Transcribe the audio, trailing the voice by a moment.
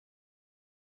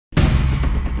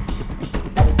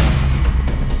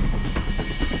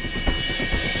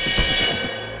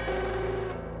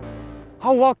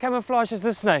How well camouflaged is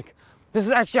this snake? This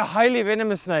is actually a highly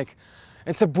venomous snake.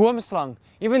 It's a boomslang.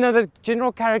 Even though the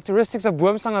general characteristics of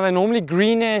boomslang are they're normally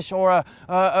greenish or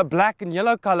a black and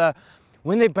yellow color,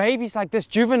 when they're babies like this,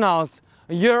 juveniles,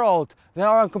 a year old, they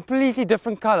are a completely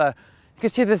different color. You can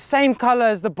see the same color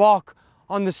as the bark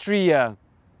on this tree here.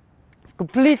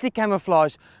 Completely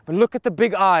camouflaged, but look at the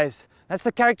big eyes. That's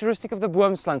the characteristic of the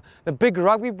boomslang. The big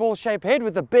rugby ball shaped head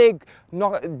with the big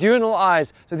diurnal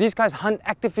eyes. So these guys hunt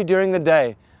actively during the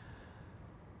day.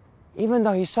 Even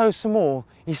though he's so small,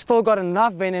 he's still got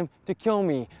enough venom to kill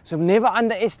me. So never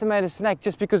underestimate a snake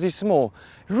just because he's small.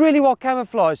 Really well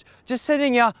camouflaged, just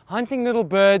sitting here hunting little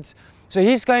birds. So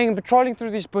he's going and patrolling through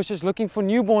these bushes looking for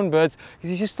newborn birds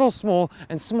because he's still small,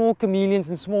 and small chameleons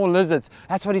and small lizards.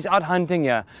 That's what he's out hunting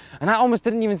here. And I almost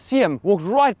didn't even see him, walked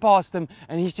right past him,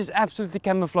 and he's just absolutely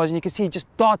camouflaged. And you can see he just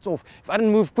darts off. If I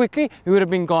didn't move quickly, he would have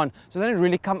been gone. So they don't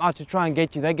really come out to try and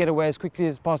get you. They get away as quickly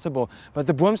as possible. But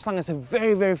the boomslang is a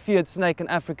very, very feared snake in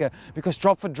Africa because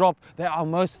drop for drop, they are our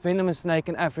most venomous snake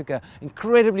in Africa.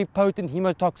 Incredibly potent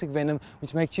hemotoxic venom,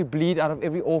 which makes you bleed out of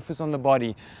every orifice on the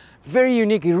body. Very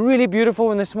unique, really beautiful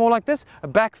when they're small like this, a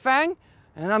back fang,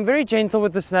 and I'm very gentle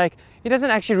with the snake. He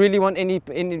doesn't actually really want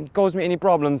cause me any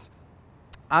problems.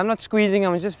 I'm not squeezing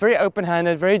him, I'm just very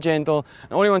open-handed, very gentle,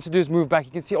 and all he wants to do is move back.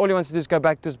 You can see all he wants to do is go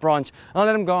back to his branch, and I'll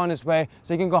let him go on his way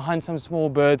so he can go hunt some small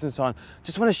birds and so on.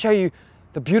 Just want to show you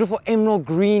the beautiful emerald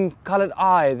green colored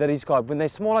eye that he's got. When they're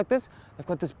small like this, they've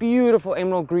got this beautiful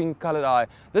emerald green colored eye.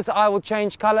 This eye will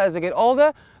change color as they get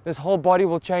older. This whole body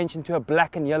will change into a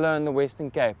black and yellow in the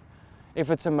Western Cape if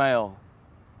it's a male.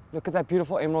 Look at that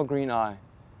beautiful emerald green eye.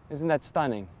 Isn't that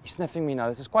stunning? He's sniffing me now.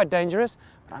 This is quite dangerous,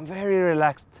 but I'm very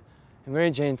relaxed and very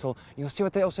gentle. You'll see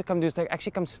what they also come do is they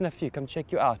actually come sniff you, come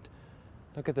check you out.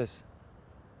 Look at this.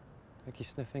 Look, he's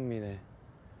sniffing me there.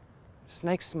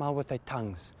 Snakes smell with their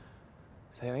tongues.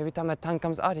 So every time that tongue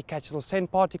comes out, he catches little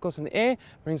scent particles in the air,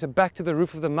 brings it back to the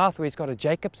roof of the mouth where he's got a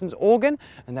Jacobson's organ,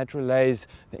 and that relays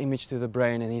the image to the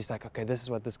brain, and he's like, okay, this is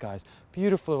what this guy's.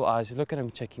 Beautiful little eyes. Look at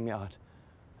him checking me out.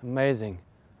 Amazing.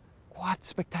 Quite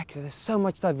spectacular. There's so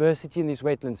much diversity in these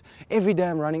wetlands. Every day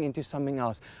I'm running into something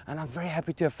else, and I'm very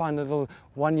happy to have found a little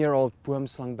one-year-old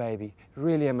boomslang baby.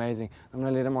 Really amazing. I'm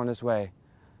going to let him on his way.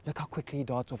 Look how quickly he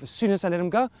darts off. As soon as I let him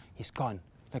go, he's gone.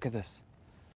 Look at this.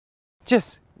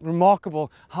 Just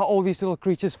remarkable how all these little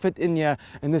creatures fit in here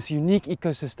in this unique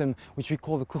ecosystem which we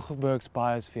call the Kugelberg's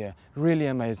biosphere. Really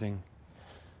amazing.